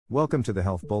Welcome to the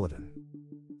Health Bulletin.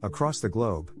 Across the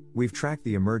globe, we've tracked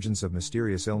the emergence of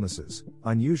mysterious illnesses,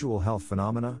 unusual health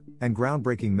phenomena, and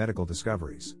groundbreaking medical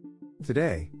discoveries.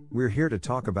 Today, we're here to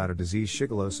talk about a disease.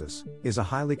 Shigellosis is a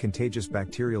highly contagious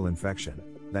bacterial infection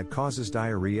that causes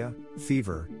diarrhea,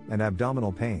 fever, and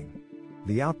abdominal pain.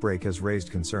 The outbreak has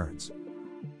raised concerns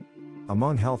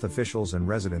among health officials and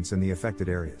residents in the affected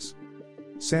areas.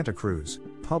 Santa Cruz,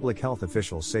 public health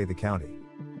officials say the county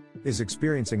is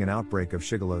experiencing an outbreak of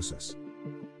shigellosis,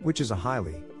 which is a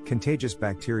highly contagious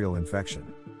bacterial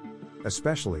infection,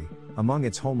 especially among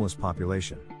its homeless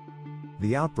population.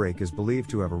 The outbreak is believed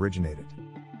to have originated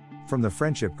from the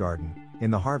Friendship Garden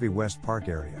in the Harvey West Park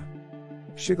area.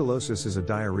 Shigellosis is a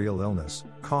diarrheal illness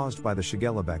caused by the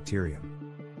Shigella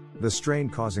bacterium. The strain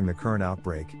causing the current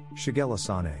outbreak, Shigella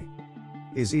sonnei,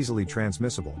 is easily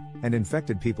transmissible, and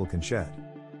infected people can shed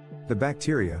the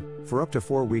bacteria for up to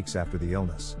 4 weeks after the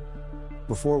illness.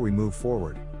 Before we move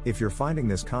forward, if you're finding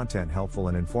this content helpful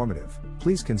and informative,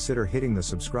 please consider hitting the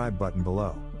subscribe button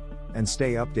below and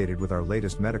stay updated with our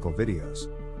latest medical videos.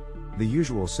 The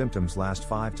usual symptoms last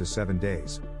 5 to 7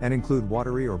 days and include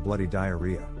watery or bloody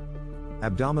diarrhea,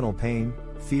 abdominal pain,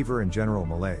 fever, and general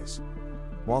malaise.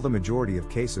 While the majority of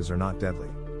cases are not deadly,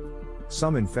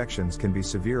 some infections can be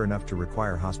severe enough to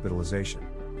require hospitalization,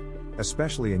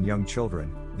 especially in young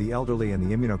children, the elderly, and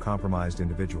the immunocompromised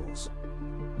individuals.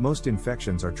 Most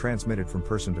infections are transmitted from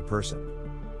person to person,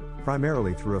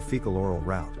 primarily through a fecal-oral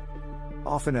route,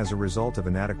 often as a result of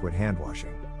inadequate hand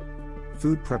washing,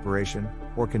 food preparation,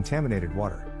 or contaminated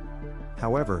water.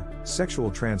 However,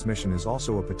 sexual transmission is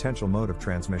also a potential mode of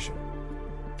transmission.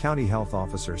 County health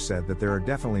officers said that there are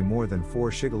definitely more than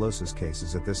 4 shigellosis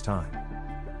cases at this time.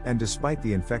 And despite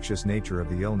the infectious nature of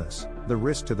the illness, the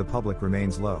risk to the public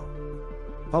remains low.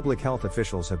 Public health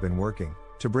officials have been working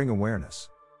to bring awareness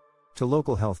to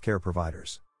local healthcare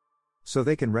providers so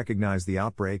they can recognize the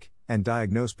outbreak and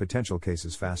diagnose potential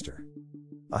cases faster.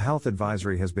 A health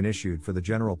advisory has been issued for the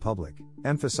general public,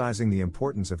 emphasizing the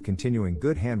importance of continuing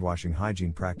good hand-washing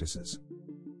hygiene practices,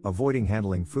 avoiding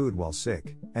handling food while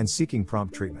sick, and seeking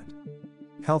prompt treatment.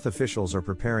 Health officials are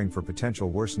preparing for potential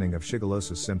worsening of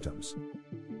shigellosis symptoms,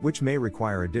 which may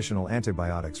require additional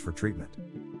antibiotics for treatment.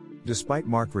 Despite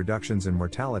marked reductions in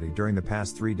mortality during the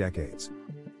past 3 decades,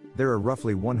 there are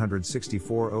roughly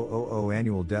 164,000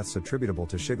 annual deaths attributable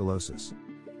to shigellosis.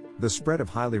 The spread of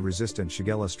highly resistant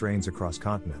Shigella strains across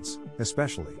continents,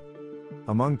 especially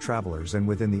among travelers and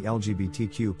within the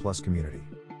LGBTQ+ community,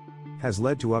 has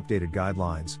led to updated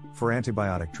guidelines for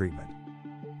antibiotic treatment.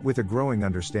 With a growing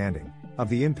understanding of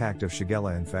the impact of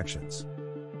Shigella infections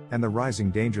and the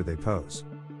rising danger they pose,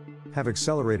 have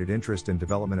accelerated interest in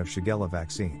development of Shigella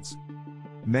vaccines,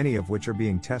 many of which are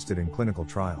being tested in clinical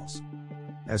trials.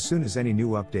 As soon as any new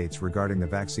updates regarding the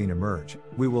vaccine emerge,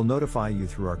 we will notify you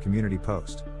through our community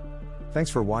post.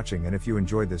 Thanks for watching, and if you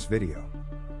enjoyed this video,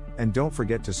 and don't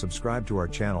forget to subscribe to our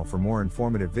channel for more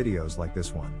informative videos like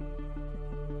this one.